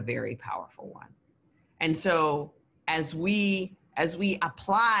 is a very powerful one. And so as we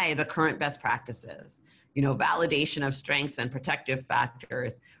apply the current best practices, validation of strengths and protective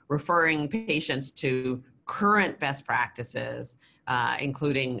factors, referring patients to current best practices,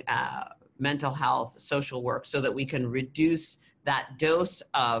 including mental health, social work, so that we can reduce that dose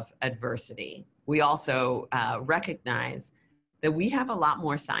of adversity. We also recognize that we have a lot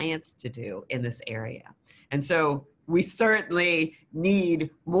more science to do in this area. And so we certainly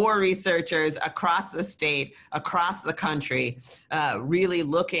need more researchers across the state, across the country, really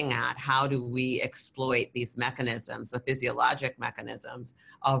looking at how do we exploit these mechanisms, the physiologic mechanisms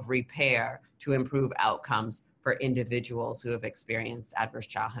of repair to improve outcomes for individuals who have experienced adverse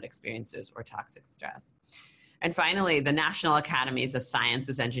childhood experiences or toxic stress. And finally, the National Academies of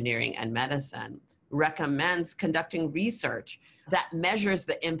Sciences, Engineering, and Medicine recommends conducting research that measures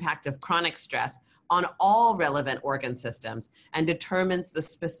the impact of chronic stress on all relevant organ systems and determines the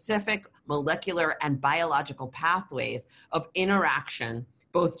specific molecular and biological pathways of interaction,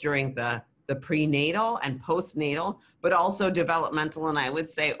 both during the prenatal and postnatal, but also developmental, and I would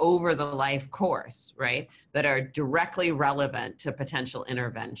say over the life course, right, that are directly relevant to potential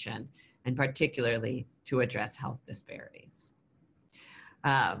intervention, and particularly to address health disparities.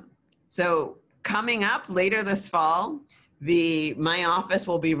 So coming up later this fall, my office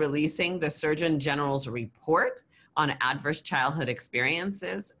will be releasing the Surgeon General's report on adverse childhood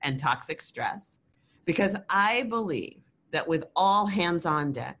experiences and toxic stress, because I believe that with all hands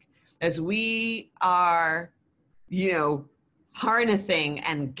on deck, as we are, harnessing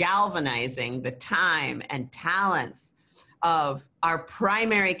and galvanizing the time and talents of our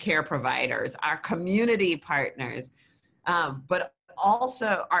primary care providers, our community partners, but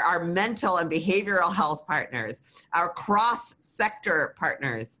also our mental and behavioral health partners, our cross-sector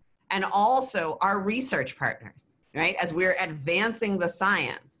partners, and also our research partners, right? As we're advancing the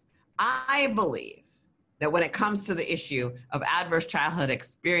science, I believe that when it comes to the issue of adverse childhood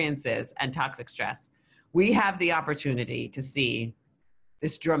experiences and toxic stress, we have the opportunity to see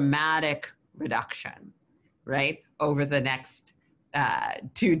this dramatic reduction, right, over the next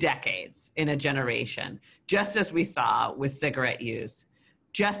 2 decades in a generation, just as we saw with cigarette use,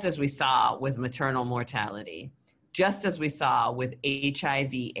 just as we saw with maternal mortality, just as we saw with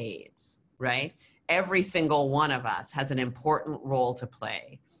HIV/AIDS, right? Every single one of us has an important role to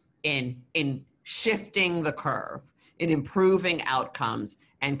play in shifting the curve, in improving outcomes,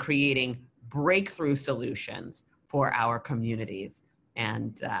 and creating breakthrough solutions for our communities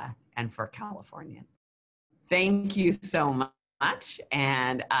and for California. Thank you so much,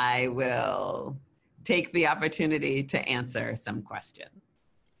 and I will take the opportunity to answer some questions.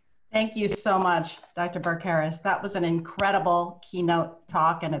 Thank you so much, Dr. Burke Harris. That was an incredible keynote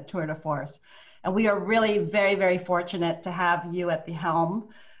talk and a tour de force. And we are really very, very fortunate to have you at the helm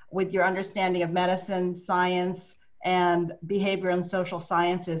with your understanding of medicine, science, and behavior and social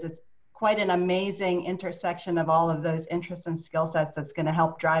sciences. It's quite an amazing intersection of all of those interests and skill sets that's going to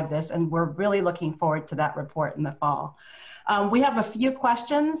help drive this. And we're really looking forward to that report in the fall. We have a few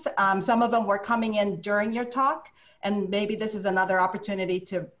questions. Some of them were coming in during your talk, and maybe this is another opportunity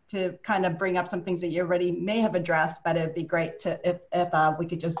to kind of bring up some things that you already may have addressed, but it'd be great to if we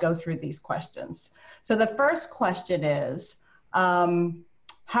could just go through these questions. So the first question is,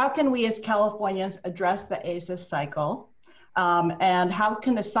 how can we as Californians address the ACEs cycle? And how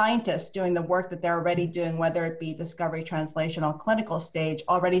can the scientists doing the work that they're already doing, whether it be discovery, translational, clinical stage,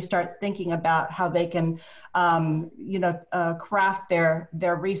 already start thinking about how they can, craft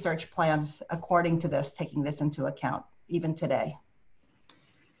their research plans according to this, taking this into account, even today?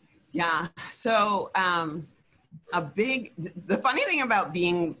 Yeah, so the funny thing about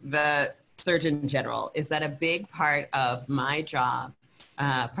being the Surgeon General is that a big part of my job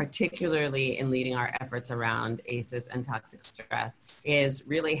particularly in leading our efforts around ACEs and toxic stress, is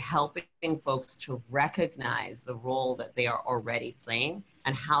really helping folks to recognize the role that they are already playing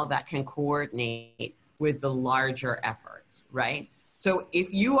and how that can coordinate with the larger efforts, right? So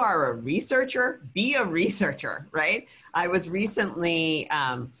if you are a researcher, be a researcher, right? I was recently,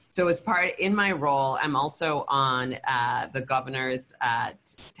 so as part, in my role, I'm also on the governor's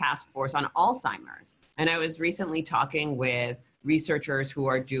task force on Alzheimer's. And I was recently talking with researchers who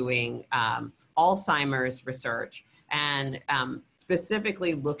are doing Alzheimer's research and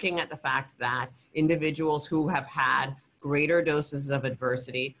specifically looking at the fact that individuals who have had greater doses of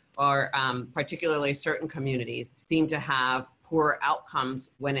adversity, or particularly certain communities, seem to have poorer outcomes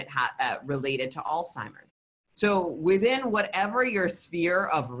when it related to Alzheimer's. So within whatever your sphere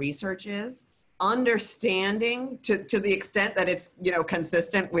of research is, understanding to the extent that it's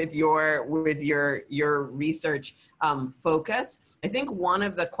consistent with your research focus, I think one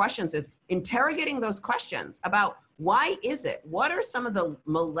of the questions is interrogating those questions about why is it? What are some of the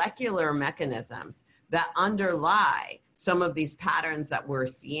molecular mechanisms that underlie some of these patterns that we're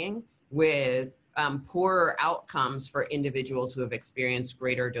seeing with poorer outcomes for individuals who have experienced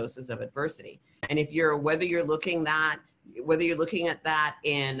greater doses of adversity? And if whether you're looking at that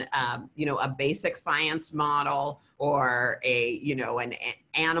in a basic science model, or an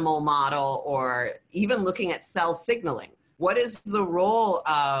animal model, or even looking at cell signaling, what is the role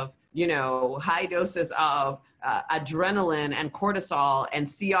of high doses of adrenaline and cortisol and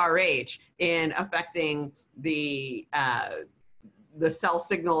CRH in affecting the cell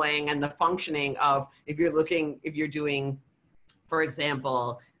signaling and the functioning of, if you're doing, for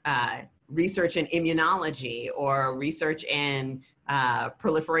example, research in immunology or research in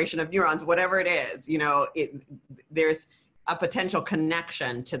proliferation of neurons, whatever it is, there's a potential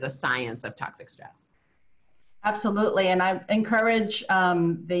connection to the science of toxic stress. Absolutely, and I encourage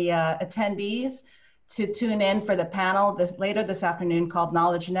the attendees to tune in for the panel later this afternoon called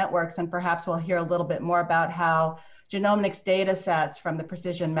Knowledge Networks, and perhaps we'll hear a little bit more about how genomics data sets from the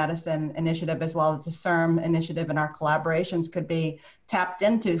Precision Medicine Initiative, as well as the CIRM initiative, and our collaborations could be tapped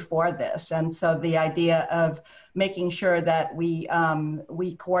into for this. And so the idea of making sure that we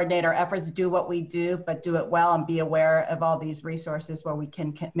coordinate our efforts, do what we do, but do it well, and be aware of all these resources where we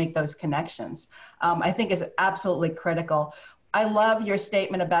can make those connections, I think is absolutely critical. I love your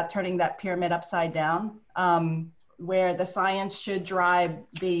statement about turning that pyramid upside down, where the science should drive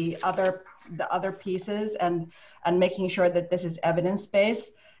the other pieces, and making sure that this is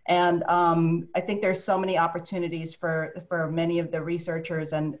evidence-based. And I think there's so many opportunities for many of the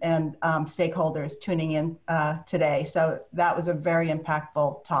researchers and stakeholders tuning in today. So that was a very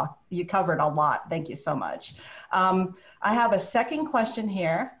impactful talk. You covered a lot. Thank you so much. I have a second question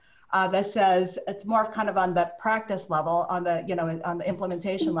here that says, it's more kind of on the practice level, on the on the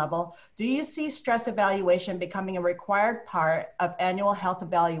implementation level. Do you see stress evaluation becoming a required part of annual health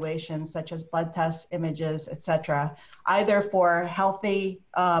evaluations, such as blood tests, images, etc., either for healthy,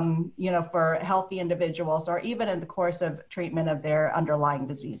 for healthy individuals, or even in the course of treatment of their underlying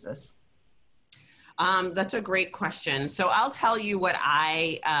diseases? That's a great question. So I'll tell you what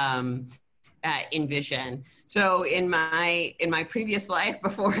I envision. So in my previous life,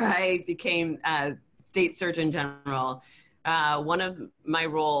 before I became State Surgeon General, one of my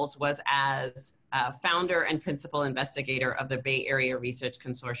roles was as founder and principal investigator of the Bay Area Research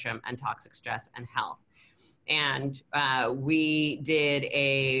Consortium on Toxic Stress and Health. And we did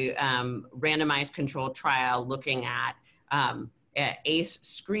a randomized controlled trial looking at ACE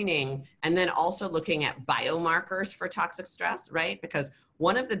screening, and then also looking at biomarkers for toxic stress, right? Because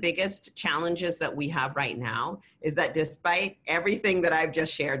one of the biggest challenges that we have right now is that despite everything that I've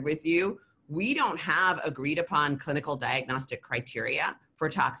just shared with you, we don't have agreed upon clinical diagnostic criteria for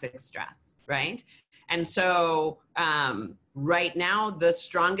toxic stress, right? And so right now, the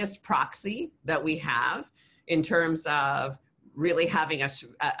strongest proxy that we have in terms of really having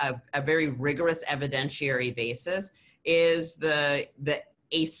a very rigorous evidentiary basis is the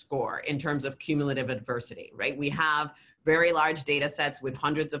ACE score in terms of cumulative adversity, right? We have very large data sets with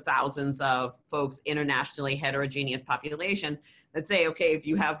hundreds of thousands of folks, internationally heterogeneous population, that say, okay, if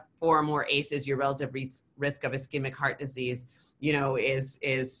you have 4 or more ACEs, your relative risk of ischemic heart disease, is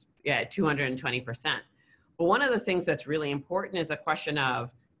 220%. But one of the things that's really important is a question of,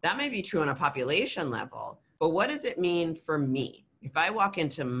 that may be true on a population level, but what does it mean for me? If I walk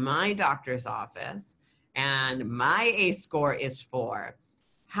into my doctor's office and my ACE score is 4,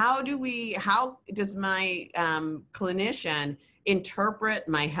 how does my clinician interpret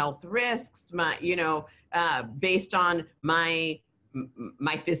my health risks, based on my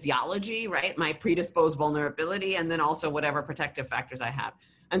my physiology, right? My predisposed vulnerability, and then also whatever protective factors I have.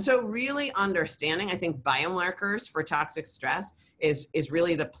 And so really understanding, I think biomarkers for toxic stress is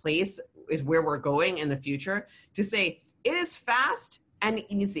really the place, is where we're going in the future, to say it is fast and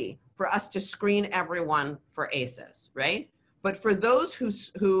easy for us to screen everyone for ACEs, right? But for those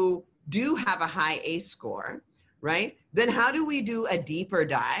who do have a high ACE score, right? Then how do we do a deeper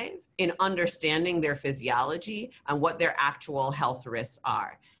dive in understanding their physiology and what their actual health risks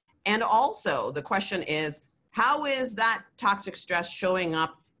are? And also the question is, how is that toxic stress showing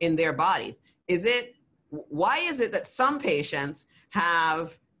up in their bodies? Why is it that some patients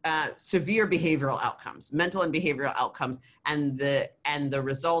have severe behavioral outcomes, mental and behavioral outcomes, and the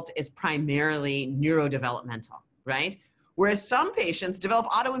result is primarily neurodevelopmental, right? Whereas some patients develop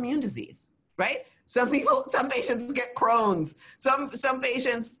autoimmune disease, right? Some patients get Crohn's. Some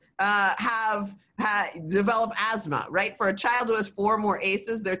patients develop asthma, right? For a child who has 4 more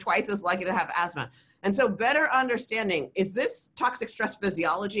ACEs, they're twice as likely to have asthma. And so better understanding, is this toxic stress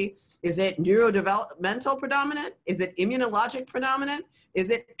physiology? Is it neurodevelopmental predominant? Is it immunologic predominant? Is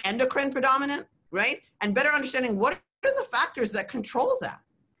it endocrine predominant, right? And better understanding what are the factors that control that?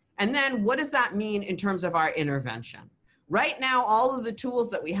 And then what does that mean in terms of our intervention? Right now, all of the tools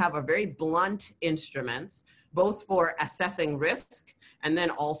that we have are very blunt instruments, both for assessing risk and then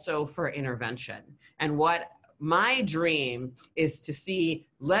also for intervention. And what my dream is to see,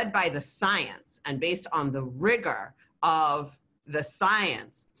 led by the science and based on the rigor of the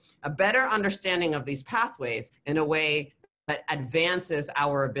science, a better understanding of these pathways in a way that advances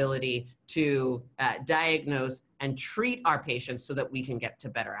our ability to diagnose and treat our patients so that we can get to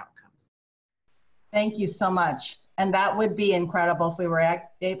better outcomes. Thank you so much. And that would be incredible if we were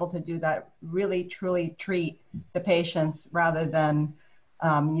able to do that, really, truly treat the patients rather than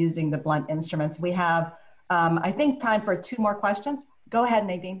using the blunt instruments. We have, I think, time for 2 more questions. Go ahead,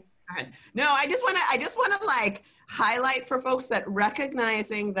 Nadine. No, I just want to like highlight for folks that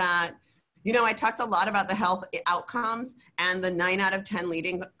recognizing that, you know, I talked a lot about the health outcomes and the 9 out of 10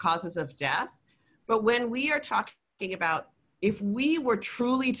 leading causes of death. But when we are talking about, if we were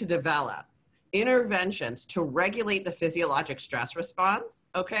truly to develop interventions to regulate the physiologic stress response,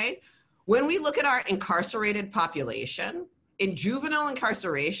 okay? When we look at our incarcerated population, in juvenile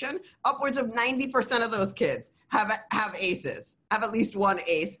incarceration, upwards of 90% of those kids have ACEs, have at least 1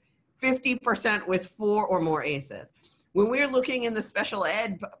 ACE, 50% with 4 or more ACEs. When we're looking in the special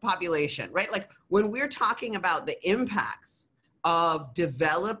ed population, right? Like when we're talking about the impacts of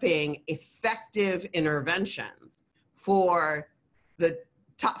developing effective interventions for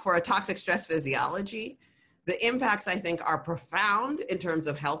a toxic stress physiology, the impacts, I think, are profound in terms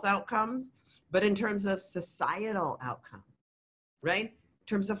of health outcomes, but in terms of societal outcomes, right? In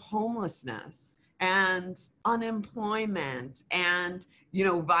terms of homelessness and unemployment and, you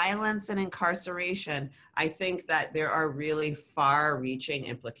know, violence and incarceration, I think that there are really far-reaching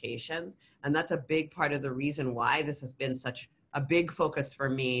implications. And that's a big part of the reason why this has been such a big focus for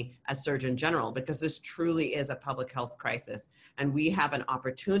me as Surgeon General, because this truly is a public health crisis. And we have an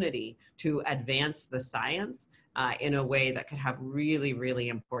opportunity to advance the science in a way that could have really, really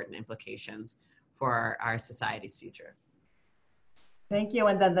important implications for our society's future. Thank you.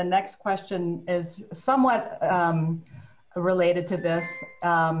 And then the next question is somewhat related to this,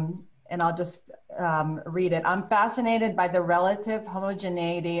 and I'll just read it. I'm fascinated by the relative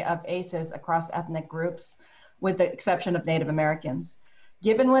homogeneity of ACEs across ethnic groups, with the exception of Native Americans.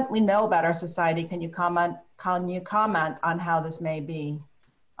 Given what we know about our society, can you comment on how this may be?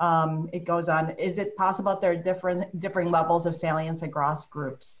 It goes on, is it possible that there are differing levels of salience across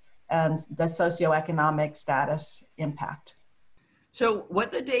groups and the socioeconomic status impact? So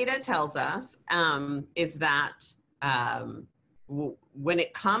what the data tells us is that when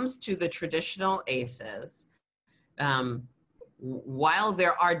it comes to the traditional ACEs, while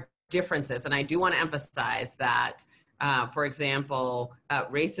there are differences, and I do want to emphasize that, for example,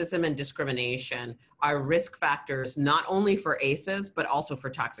 racism and discrimination are risk factors not only for ACEs, but also for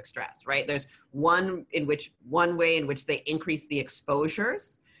toxic stress, right? There's one way in which they increase the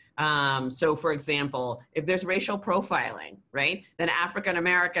exposures. So for example, if there's racial profiling, right, then African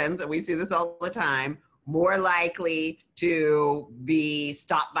Americans, and we see this all the time, more likely to be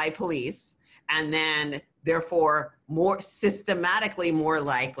stopped by police, and then therefore more systematically more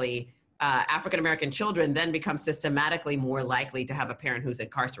likely, African American children then become systematically more likely to have a parent who's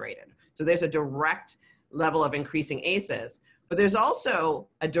incarcerated. So there's a direct level of increasing ACEs, but there's also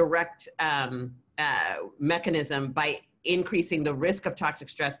a direct mechanism by increasing the risk of toxic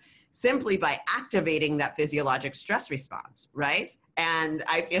stress simply by activating that physiologic stress response, right? And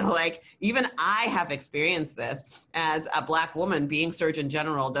I feel like even I have experienced this as a Black woman. Being Surgeon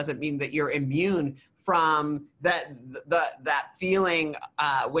General doesn't mean that you're immune from that feeling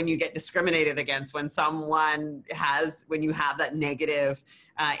when you get discriminated against, when you have that negative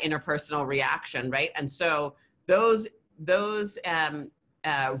interpersonal reaction, right? And so those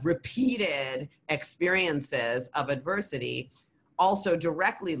repeated experiences of adversity also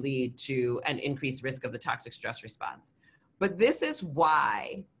directly lead to an increased risk of the toxic stress response. But this is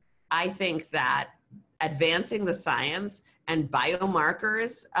why I think that advancing the science and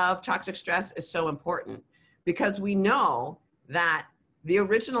biomarkers of toxic stress is so important, because we know that the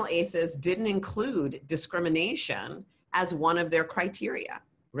original ACEs didn't include discrimination as one of their criteria,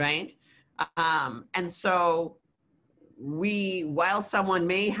 right? And so while someone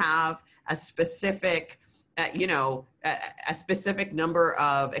may have a specific, a specific number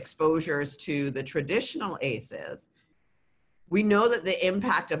of exposures to the traditional ACEs, we know that the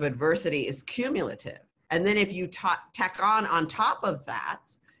impact of adversity is cumulative. And then if you tack on top of that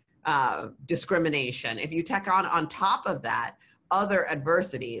discrimination, if you tack on top of that other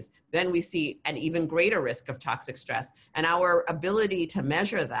adversities, then we see an even greater risk of toxic stress. And our ability to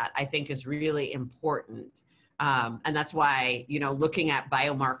measure that, I think, is really important. And that's why, looking at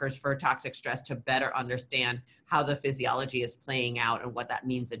biomarkers for toxic stress to better understand how the physiology is playing out and what that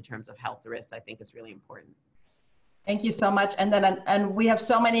means in terms of health risks, I think is really important. Thank you so much. And we have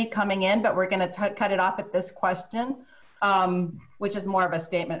so many coming in, but we're going to cut it off at this question, which is more of a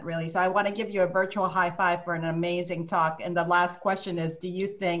statement, really. So I want to give you a virtual high five for an amazing talk. And the last question is, do you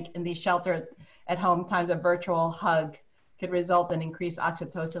think in these shelter at home times a virtual hug could result in increased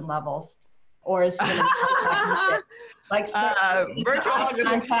oxytocin levels? Or is virtual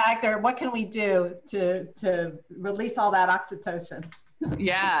contact, or what can we do to release all that oxytocin?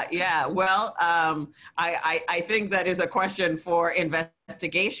 Yeah. Well, I think that is a question for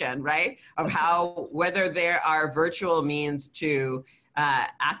investigation, right? Of whether there are virtual means to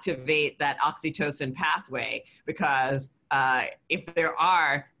activate that oxytocin pathway, because if there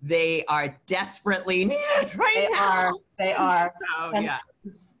are, they are desperately needed right now. They are. So, yeah.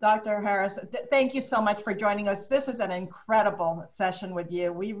 Dr. Harris, thank you so much for joining us. This was an incredible session with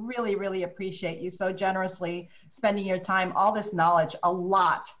you. We really, really appreciate you so generously spending your time, all this knowledge, a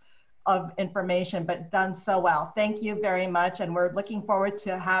lot of information, but done so well. Thank you very much. And we're looking forward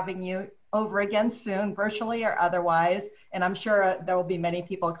to having you over again soon, virtually or otherwise. And I'm sure there will be many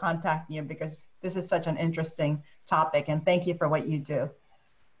people contacting you, because this is such an interesting topic. And thank you for what you do.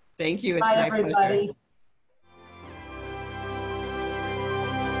 Thank you. It's Bye, my everybody. pleasure.